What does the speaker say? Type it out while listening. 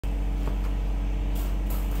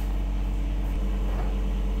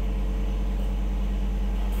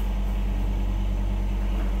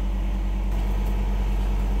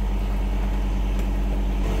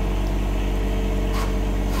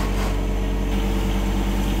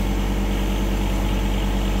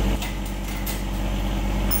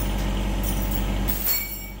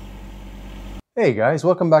Hey guys,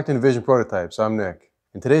 welcome back to iNVision Prototypes. I'm Nick.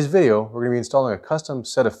 In today's video, we're going to be installing a custom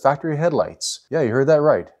set of factory headlights. Yeah, you heard that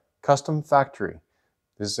right. Custom factory.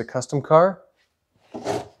 This is a custom car,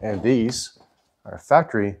 and these are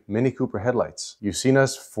factory Mini Cooper headlights. You've seen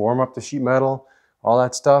us form up the sheet metal, all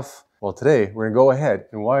that stuff. Well, today we're going to go ahead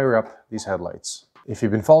and wire up these headlights. If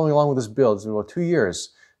you've been following along with this build, it's been about 2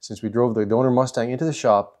 years since we drove the donor Mustang into the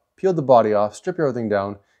shop, peeled the body off, stripped everything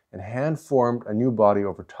down, and hand formed a new body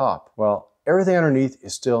over top. Well, everything underneath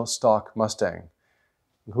is still stock Mustang,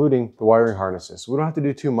 including the wiring harnesses. We don't have to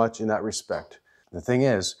do too much in that respect. The thing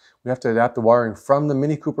is, we have to adapt the wiring from the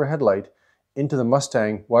Mini Cooper headlight into the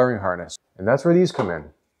Mustang wiring harness. And that's where these come in.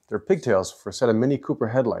 They're pigtails for a set of Mini Cooper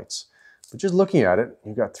headlights. But just looking at it,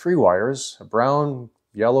 you've got 3 wires, a brown,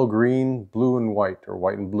 yellow, green, blue, and white, or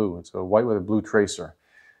white and blue. It's a white with a blue tracer.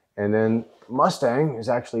 And then Mustang is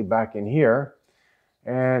actually back in here,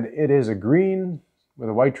 and it is a green with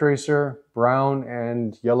a white tracer, brown,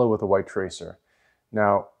 and yellow with a white tracer.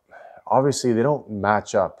 Now, obviously they don't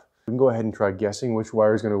match up. We can go ahead and try guessing which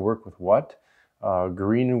wire is going to work with what.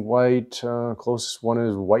 Green and white, closest one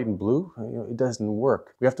is white and blue. It doesn't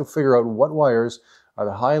work. We have to figure out what wires are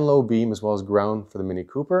the high and low beam as well as ground for the Mini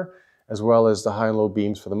Cooper, as well as the high and low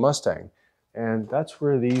beams for the Mustang. And that's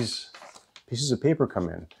where these pieces of paper come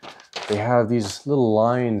in. They have these little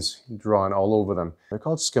lines drawn all over them. They're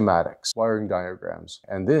called schematics, wiring diagrams.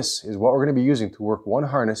 And this is what we're going to be using to work one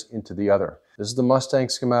harness into the other. This is the Mustang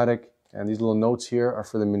schematic, and these little notes here are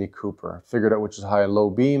for the Mini Cooper. Figured out which is high and low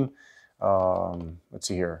beam. Let's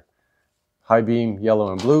see here. High beam,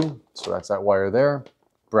 yellow and blue. So that's that wire there.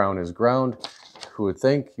 Brown is ground. Who would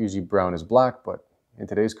think? Usually brown is black, but in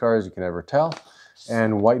today's cars you can never tell.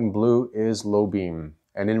 And white and blue is low beam.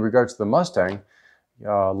 And in regards to the Mustang,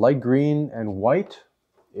 light green and white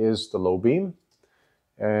is the low beam,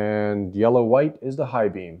 and yellow white is the high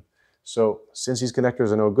beam. So since these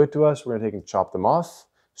connectors are no good to us, we're going to take and chop them off,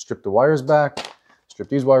 strip the wires back, strip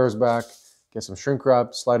these wires back, get some shrink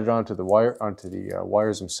wrap, slide it onto the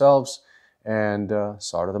wires themselves, and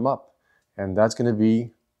solder them up. And that's going to be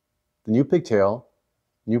the new pigtail,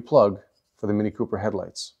 new plug for the Mini Cooper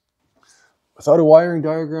headlights. Without a wiring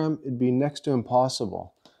diagram, it'd be next to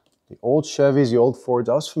impossible. The old Chevys, the old Fords,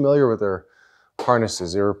 I was familiar with their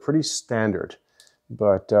harnesses. They were pretty standard,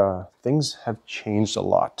 but things have changed a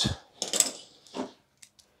lot.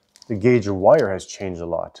 The gauge of wire has changed a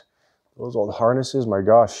lot. Those old harnesses, my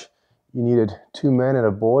gosh, you needed 2 men and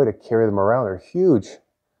a boy to carry them around. They're huge.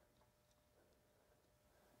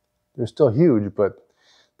 They're still huge, but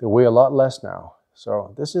they weigh a lot less now.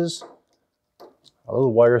 So this is a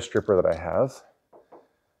little wire stripper that I have.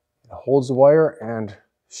 It holds the wire and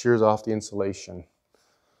shears off the insulation.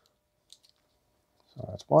 So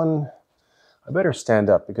that's one. I better stand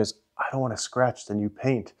up because I don't want to scratch the new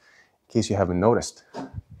paint, in case you haven't noticed.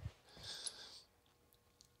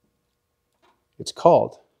 It's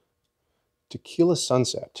called Tequila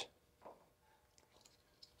Sunset.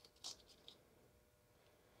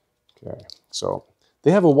 Okay, so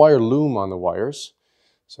they have a wire loom on the wires.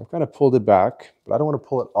 So I've kind of pulled it back, but I don't want to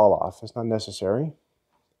pull it all off. It's not necessary.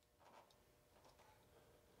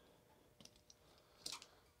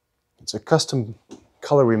 It's a custom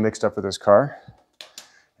color we mixed up for this car,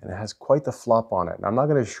 and it has quite the flop on it. And I'm not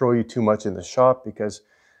going to show you too much in the shop because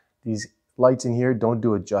these lights in here don't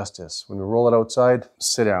do it justice. When we roll it outside,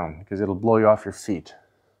 sit down because it'll blow you off your feet.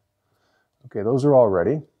 Okay, those are all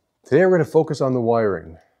ready. Today we're going to focus on the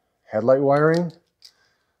wiring. Headlight wiring,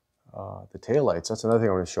 the tail lights. That's another thing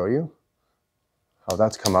I want to show you. How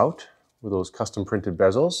that's come out with those custom printed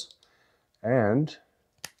bezels. And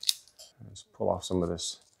let's pull off some of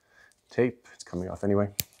this tape. It's coming off anyway.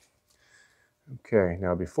 Okay,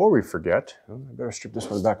 now before we forget, I better strip this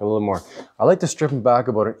one back a little more. I like to strip them back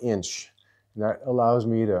about 1 inch. And that allows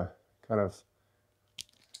me to kind of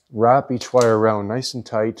wrap each wire around nice and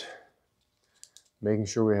tight, making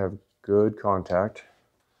sure we have good contact.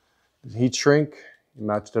 The heat shrink, you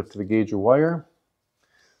match it up to the gauge of wire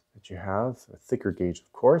that you have, a thicker gauge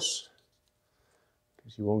of course,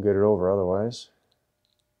 because you won't get it over otherwise.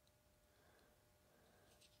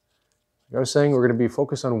 Like I was saying, we're going to be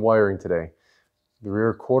focused on wiring today. The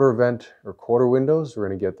rear quarter vent or quarter windows, we're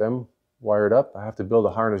going to get them wired up. I have to build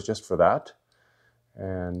a harness just for that.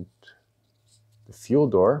 And the fuel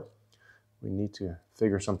door, we need to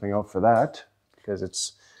figure something out for that because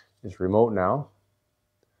it's remote now.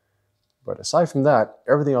 But aside from that,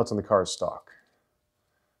 everything else in the car is stock.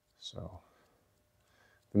 So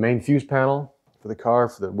the main fuse panel for the car,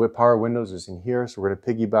 for the power windows, is in here. So we're going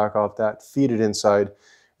to piggyback off that, feed it inside,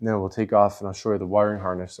 and then we'll take off and I'll show you the wiring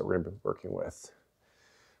harness that we're going to be working with.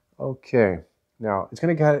 Okay, Now, it's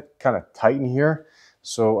going to get kind of tight in here,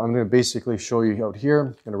 so I'm going to basically show you out here.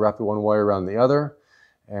 I'm going to wrap the one wire around the other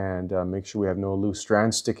and make sure we have no loose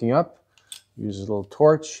strands sticking up. Use a little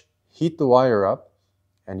torch, heat the wire up,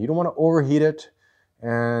 and you don't want to overheat it,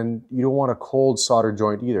 and you don't want a cold solder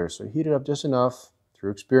joint either. So heat it up just enough.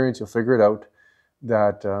 Through experience, you'll figure it out.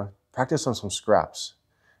 That practice on some scraps,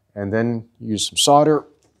 and then use some solder.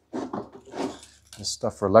 This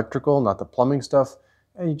stuff for electrical, not the plumbing stuff,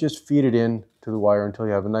 and you just feed it in to the wire until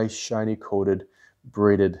you have a nice shiny coated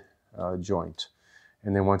braided joint.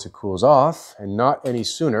 And then once it cools off, and not any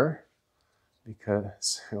sooner,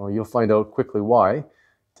 because you'll find out quickly why,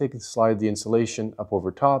 take and slide the insulation up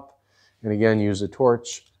over top, and again use a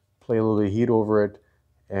torch, play a little bit of heat over it,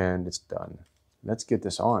 and it's done. Let's get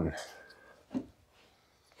this on.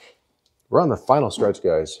 We're on the final stretch,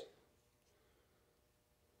 guys.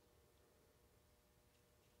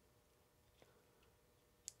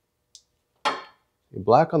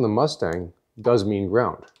 Black on the Mustang does mean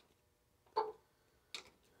ground,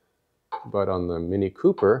 but on the Mini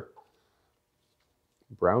Cooper,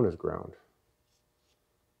 brown is ground.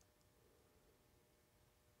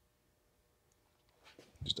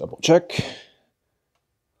 Just double check.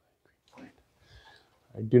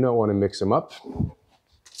 I do not want to mix them up,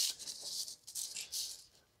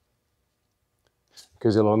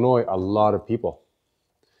 because it'll annoy a lot of people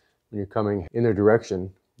when you're coming in their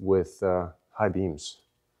direction with high beams.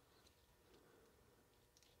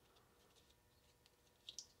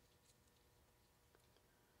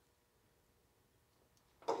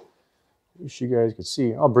 Wish you guys could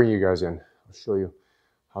see. I'll bring you guys in. I'll show you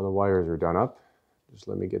how the wires are done up. Just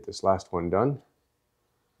let me get this last one done.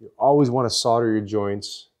 You always want to solder your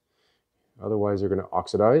joints, otherwise they're going to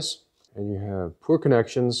oxidize and you have poor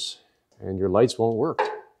connections and your lights won't work.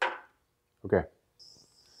 Okay,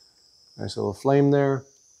 nice little flame there.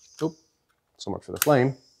 Oop, so much for the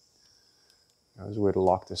flame. Now there's a way to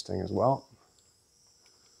lock this thing as well.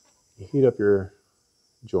 You heat up your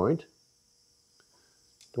joint.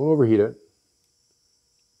 Don't overheat it.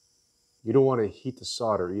 You don't want to heat the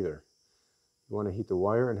solder either. You want to heat the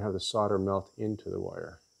wire and have the solder melt into the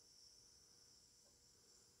wire.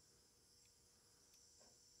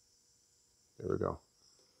 There we go.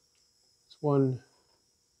 This one.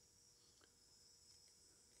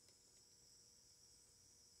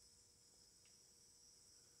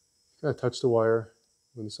 Kind of touch the wire.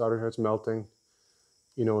 When the solder starts melting,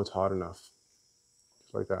 you know it's hot enough.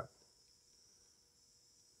 Just like that.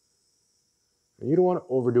 And you don't want to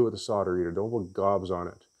overdo it with the solder either. Don't put gobs on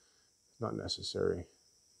it. It's not necessary.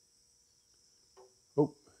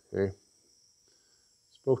 Oh, okay.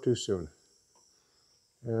 Spoke too soon.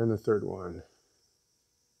 And the third one.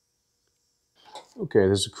 Okay,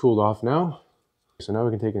 this is cooled off now. So now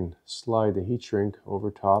we can take and slide the heat shrink over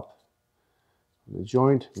top of the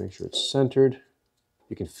joint. Make sure it's centered.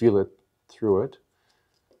 You can feel it through it.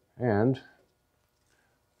 And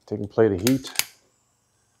take and play the heat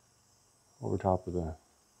over top of the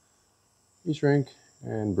heat shrink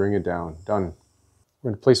and bring it down. Done. We're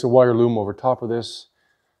going to place a wire loom over top of this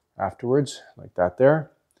afterwards, like that there.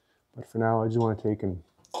 But for now, I just want to take and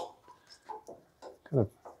kind of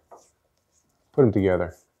put them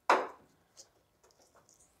together. You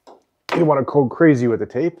don't want to go crazy with the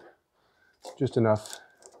tape, just enough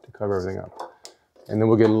to cover everything up. And then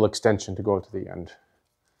we'll get a little extension to go to the end.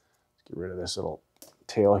 Let's get rid of this little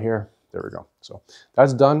tail here. There we go. So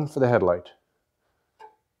that's done for the headlight.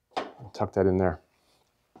 I'll tuck that in there.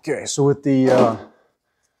 Okay, so with the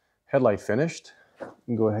headlight finished, we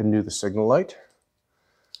can go ahead and do the signal light.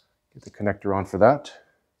 Get the connector on for that.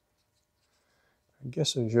 I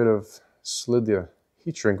guess I should have slid the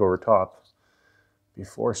heat shrink over top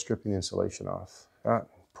before stripping the insulation off.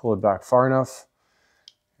 Pull it back far enough.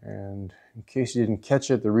 And in case you didn't catch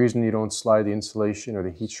it, the reason you don't slide the insulation or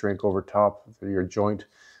the heat shrink over top of your joint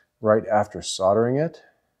right after soldering it,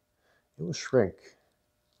 it will shrink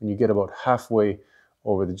when you get about halfway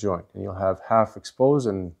over the joint. And you'll have half exposed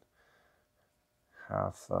and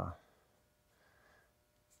half, come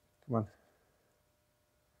on.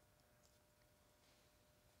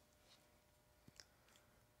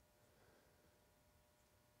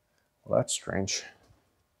 Well, that's strange.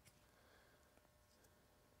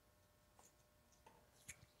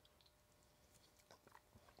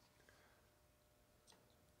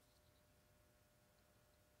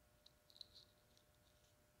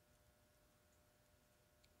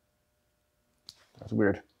 That's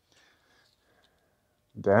weird.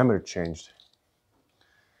 The diameter changed.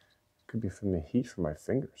 Could be from the heat from my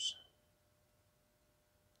fingers.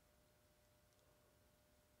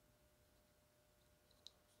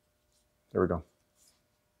 There we go.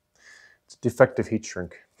 It's defective heat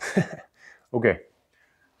shrink. Okay,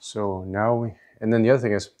 so now and then the other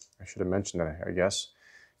thing is, I should have mentioned that, I guess,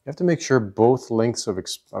 you have to make sure both lengths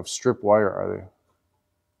of strip wire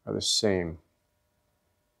are the same.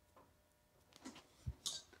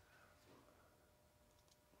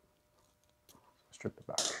 Strip it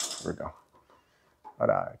back. There we go. All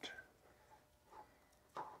right.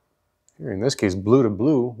 Here, in this case, blue to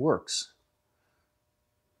blue works.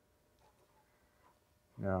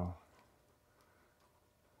 Now,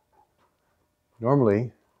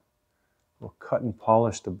 normally, we'll cut and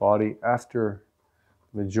polish the body after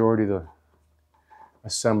the majority of the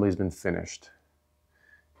assembly has been finished.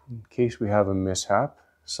 In case we have a mishap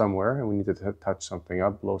somewhere and we need to touch something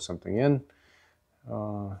up, blow something in,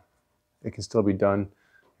 it can still be done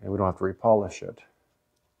and we don't have to repolish it.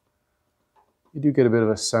 You do get a bit of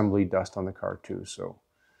assembly dust on the car too, so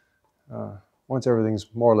once everything's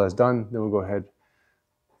more or less done, then we'll go ahead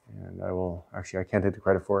and I can't take the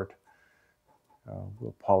credit for it.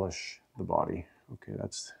 We'll polish the body. Okay,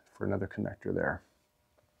 that's for another connector there.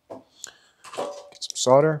 Get some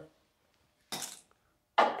solder,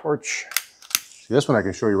 torch. See, this one I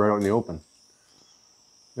can show you right out in the open.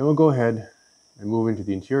 Then we'll go ahead and move into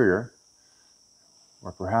the interior,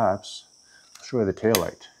 or perhaps I'll show you the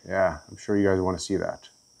taillight. Yeah, I'm sure you guys want to see that.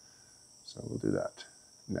 So we'll do that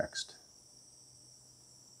next.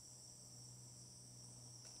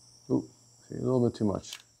 Ooh, see, a little bit too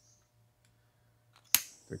much.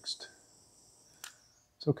 Fixed.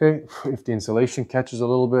 It's okay if the insulation catches a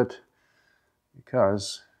little bit,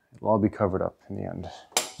 because it'll all be covered up in the end.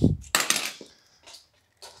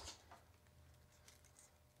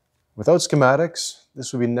 Without schematics,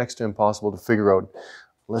 this would be next to impossible to figure out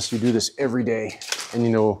unless you do this every day and you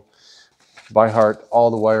know by heart all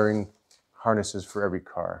the wiring harnesses for every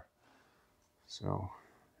car. So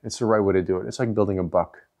it's the right way to do it. It's like building a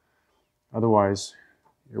buck. Otherwise,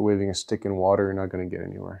 you're waving a stick in water, you're not going to get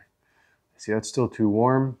anywhere. See, that's still too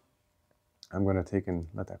warm. I'm going to take and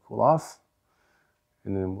let that cool off,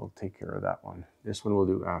 and then we'll take care of that one. This one we'll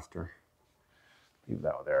do after. Leave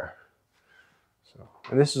that there. So,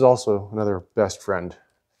 and this is also another best friend,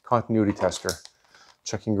 continuity tester.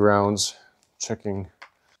 Checking grounds, checking,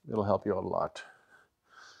 it'll help you out a lot.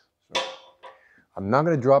 So, I'm not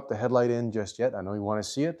going to drop the headlight in just yet. I know you want to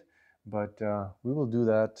see it, but we will do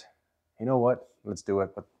that. You know what? Let's do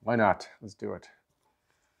it, but why not? Let's do it.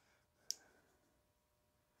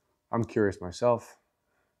 I'm curious myself.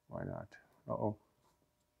 Why not? Uh-oh.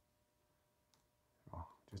 Oh,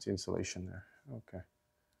 just insulation there. Okay.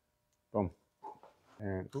 Boom.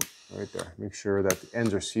 And right there. Make sure that the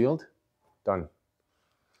ends are sealed. Done.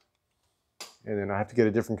 And then I have to get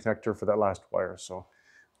a different connector for that last wire, so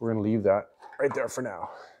we're going to leave that right there for now.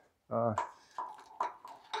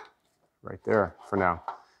 Right there for now.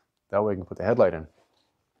 That way I can put the headlight in.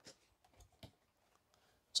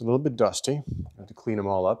 It's a little bit dusty. I have to clean them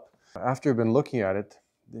all up. After I've been looking at it,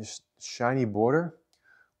 this shiny border,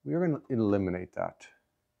 we are going to eliminate that.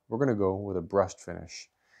 We're going to go with a brushed finish.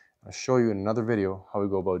 I'll show you in another video how we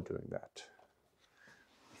go about doing that.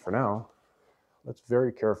 For now, let's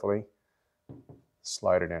very carefully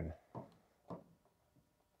slide it in.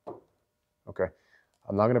 Okay,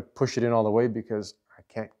 I'm not going to push it in all the way because I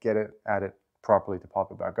can't get it at it properly to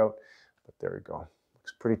pop it back out, but there we go.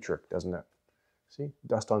 Looks pretty trick, doesn't it? See,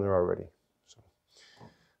 dust on there already. So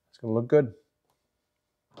it's going to look good.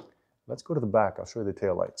 Let's go to the back. I'll show you the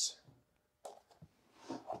tail lights.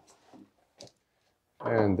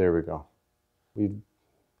 And there we go. We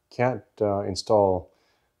can't install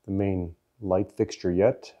the main light fixture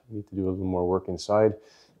yet. We need to do a little more work inside.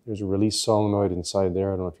 There's a release solenoid inside there.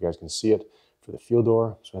 I don't know if you guys can see it, for the fuel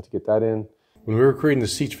door, so I have to get that in. When we were creating the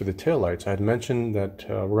seats for the taillights, I had mentioned that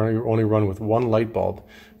we're going to only run with one light bulb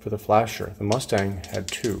for the flasher. The Mustang had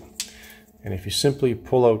two. And if you simply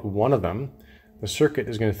pull out one of them, the circuit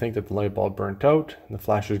is going to think that the light bulb burnt out and the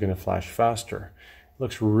flasher is going to flash faster. It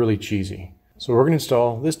looks really cheesy. So we're going to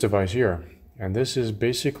install this device here. And this is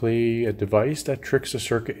basically a device that tricks the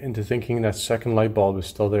circuit into thinking that second light bulb is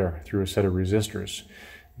still there through a set of resistors.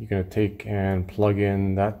 You're going to take and plug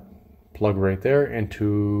in that plug right there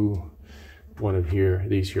into one of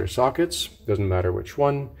these here sockets. Doesn't matter which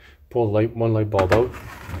one. Pull one light bulb out.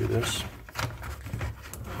 Do this.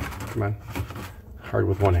 Come on. Hard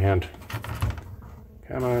with one hand.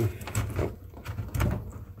 Come on. Nope.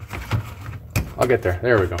 I'll get there.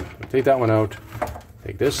 There we go. Take that one out.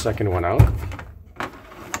 Take this second one out.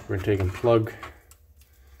 We're going to take and plug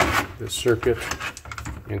this circuit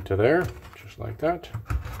into there, just like that.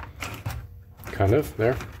 Kind of,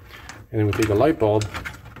 there. And then we take a light bulb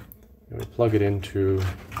and we plug it into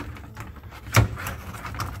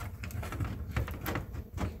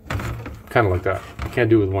kind of like that. You can't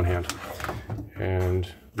do it with one hand.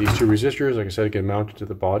 And these two resistors, like I said, get mounted to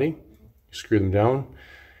the body. You screw them down,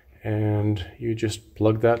 and you just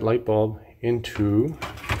plug that light bulb into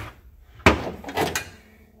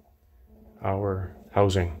our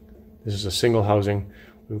housing. This is a single housing.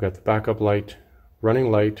 We've got the backup light, running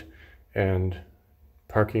light, and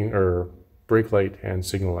parking or brake light and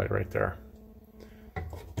signal light right there.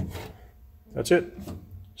 That's it.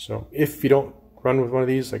 So if you don't run with one of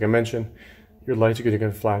these, like I mentioned, your lights are going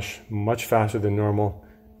to flash much faster than normal.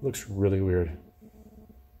 It looks really weird.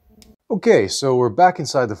 Okay, so we're back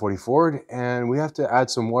inside the 40 Ford, and we have to add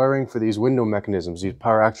some wiring for these window mechanisms, these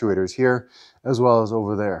power actuators here, as well as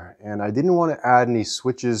over there. And I didn't want to add any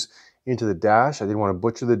switches into the dash. I didn't want to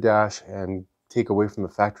butcher the dash and take away from the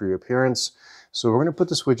factory appearance. So we're going to put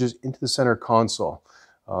the switches into the center console.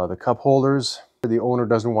 The cup holders, the owner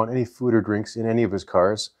doesn't want any food or drinks in any of his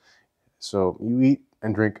cars. So you eat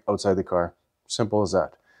and drink outside the car. Simple as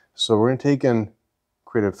that. So we're going to take and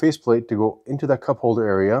create a faceplate to go into that cup holder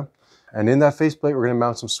area. And in that faceplate, we're going to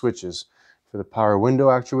mount some switches for the power window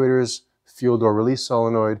actuators, fuel door release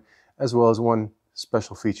solenoid, as well as one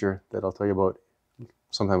special feature that I'll tell you about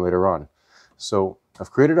sometime later on. So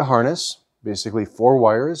I've created a harness, basically 4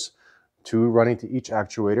 wires, 2 running to each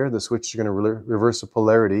actuator. The switch is going to reverse the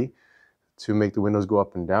polarity to make the windows go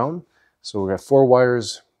up and down. So we got 4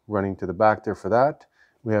 wires running to the back there for that.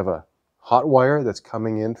 We have a hot wire that's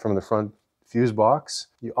coming in from the front fuse box.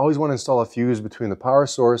 You always want to install a fuse between the power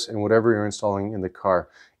source and whatever you're installing in the car.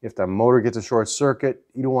 If the motor gets a short circuit,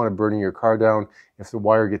 you don't want to burn your car down. If the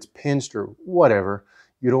wire gets pinched or whatever,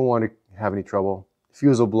 you don't want to have any trouble.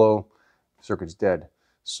 Fuse will blow, circuit's dead.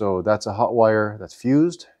 So that's a hot wire that's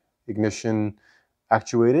fused, ignition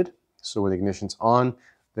actuated. So when the ignition's on,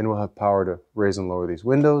 then we'll have power to raise and lower these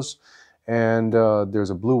windows. And there's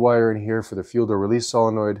a blue wire in here for the fuel door release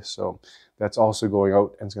solenoid. So that's also going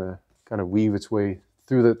out, and it's going to kind of weave its way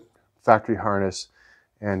through the factory harness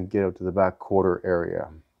and get out to the back quarter area.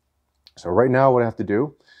 So right now what I have to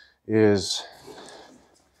do is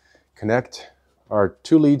connect our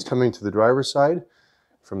 2 leads coming to the driver's side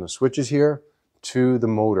from the switches here to the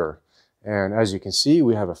motor. And as you can see,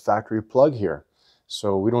 we have a factory plug here.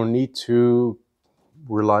 So we don't need to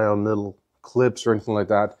rely on little clips or anything like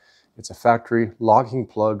that. It's a factory locking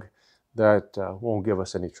plug that won't give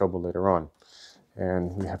us any trouble later on.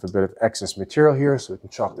 And we have a bit of excess material here, so we can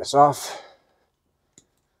chop this off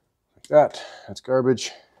like that. That's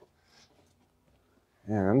garbage.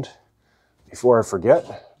 And before I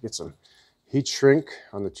forget, get some heat shrink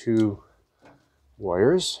on the 2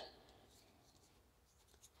 wires.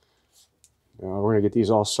 Now we're going to get these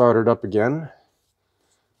all soldered up again,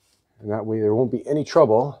 and that way there won't be any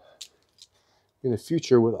trouble in the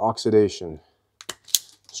future with oxidation.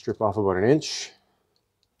 Strip off about 1 inch.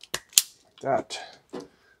 That.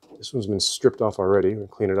 This one's been stripped off already. We'll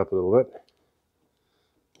clean it up a little bit.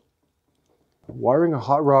 Wiring a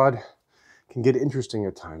hot rod can get interesting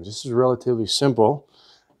at times. This is relatively simple.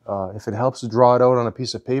 If it helps to draw it out on a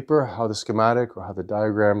piece of paper, how the schematic or how the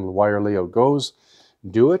diagram, the wire layout goes,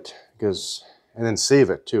 do it, and then save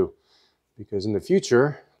it too. Because in the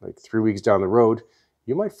future, like 3 weeks down the road,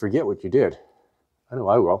 you might forget what you did. I know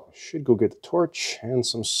I will. I should go get the torch and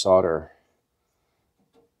some solder.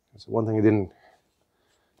 That's one thing I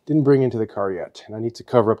didn't bring into the car yet, and I need to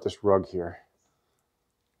cover up this rug here.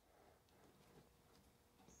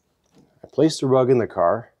 I placed the rug in the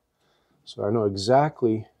car, so I know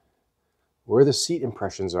exactly where the seat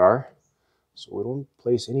impressions are, so we don't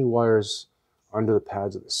place any wires under the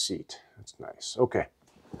pads of the seat. That's nice. Okay,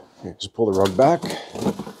 just pull the rug back,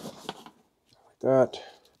 like that.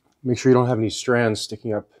 Make sure you don't have any strands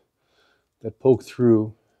sticking up that poke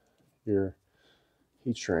through your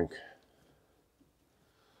heat shrink.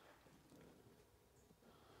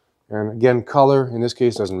 And again, color in this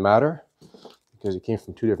case doesn't matter because it came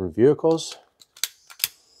from 2 different vehicles.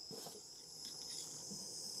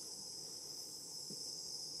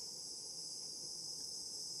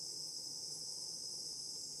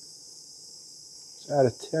 Just add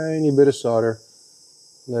a tiny bit of solder,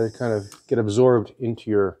 let it kind of get absorbed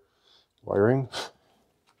into your wiring,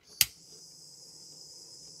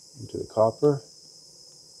 into the copper.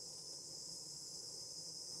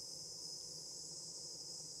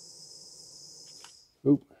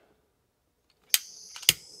 Oop.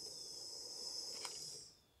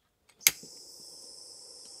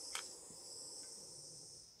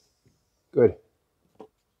 Good.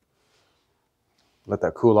 Let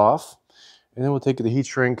that cool off, and then we'll take the heat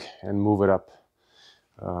shrink and move it up.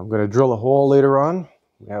 I'm going to drill a hole later on.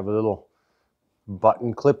 We have a little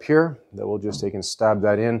button clip here that we'll just take and stab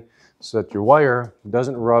that in so that your wire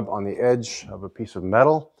doesn't rub on the edge of a piece of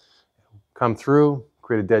metal, come through,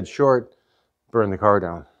 create a dead short, burn the car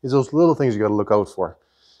down. It's those little things you got to look out for.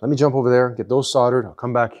 Let me jump over there, get those soldered. I'll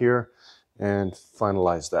come back here and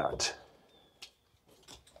finalize that.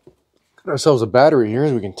 Got ourselves a battery here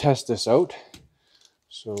so we can test this out.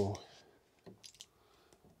 So,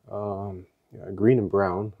 yeah, green and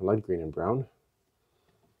brown, light green and brown.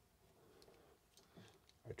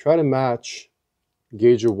 I try to match,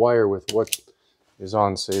 gauge your wire with what is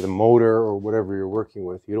on, say, the motor or whatever you're working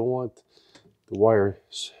with. You don't want the wire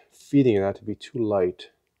feeding that to be too light.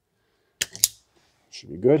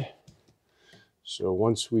 Should be good. So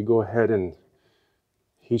once we go ahead and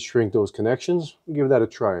heat shrink those connections, we'll give that a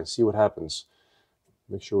try and see what happens.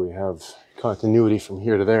 Make sure we have continuity from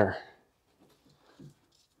here to there.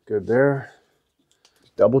 Good there.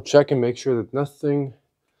 Double check and make sure that nothing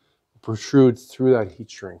protrudes through that heat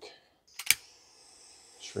shrink.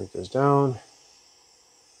 Shrink this down.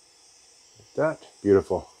 Like that.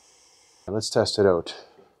 Beautiful. And let's test it out.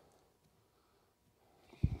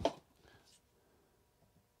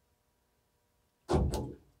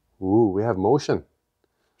 Ooh, we have motion.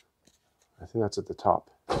 I think that's at the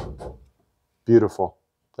top. Beautiful.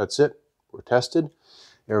 That's it. We're tested.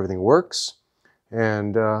 Everything works.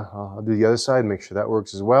 And I'll do the other side, make sure that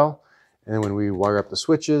works as well. And then when we wire up the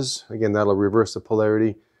switches, again, that'll reverse the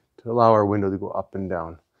polarity to allow our window to go up and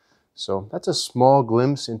down. So that's a small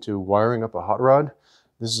glimpse into wiring up a hot rod.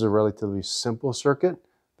 This is a relatively simple circuit.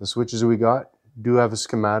 The switches we got do have a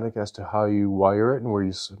schematic as to how you wire it and where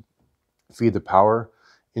you feed the power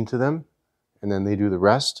into them, and then they do the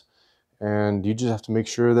rest. And you just have to make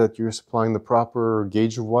sure that you're supplying the proper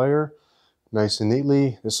gauge of wire nice and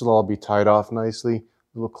neatly. This will all be tied off nicely,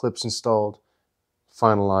 little clips installed,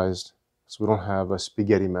 finalized, so we don't have a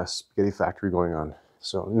spaghetti mess, spaghetti factory going on.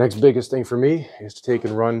 So next biggest thing for me is to take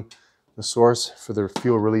and run the source for the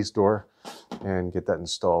fuel release door and get that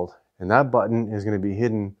installed. And that button is going to be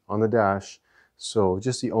hidden on the dash, so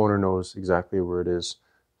just the owner knows exactly where it is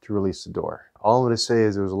to release the door. All I'm going to say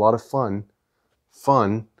is it was a lot of fun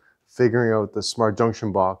figuring out the smart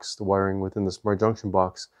junction box, the wiring within the smart junction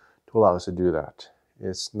box to allow us to do that.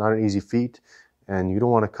 It's not an easy feat, and you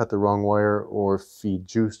don't want to cut the wrong wire or feed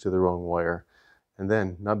juice to the wrong wire and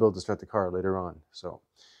then not be able to start the car later on. So,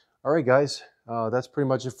 all right, guys, that's pretty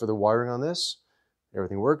much it for the wiring on this.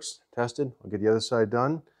 Everything works, tested. I'll get the other side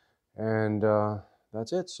done, and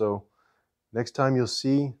that's it. So next time you'll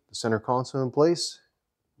see the center console in place,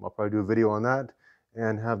 I'll probably do a video on that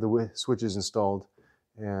and have the switches installed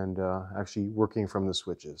and actually working from the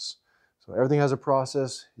switches. So everything has a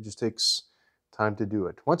process. It just takes time to do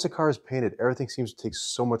it. Once a car is painted, everything seems to take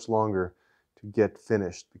so much longer to get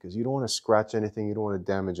finished because you don't want to scratch anything. You don't want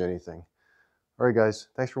to damage anything. All right, guys,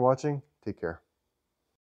 thanks for watching. Take care.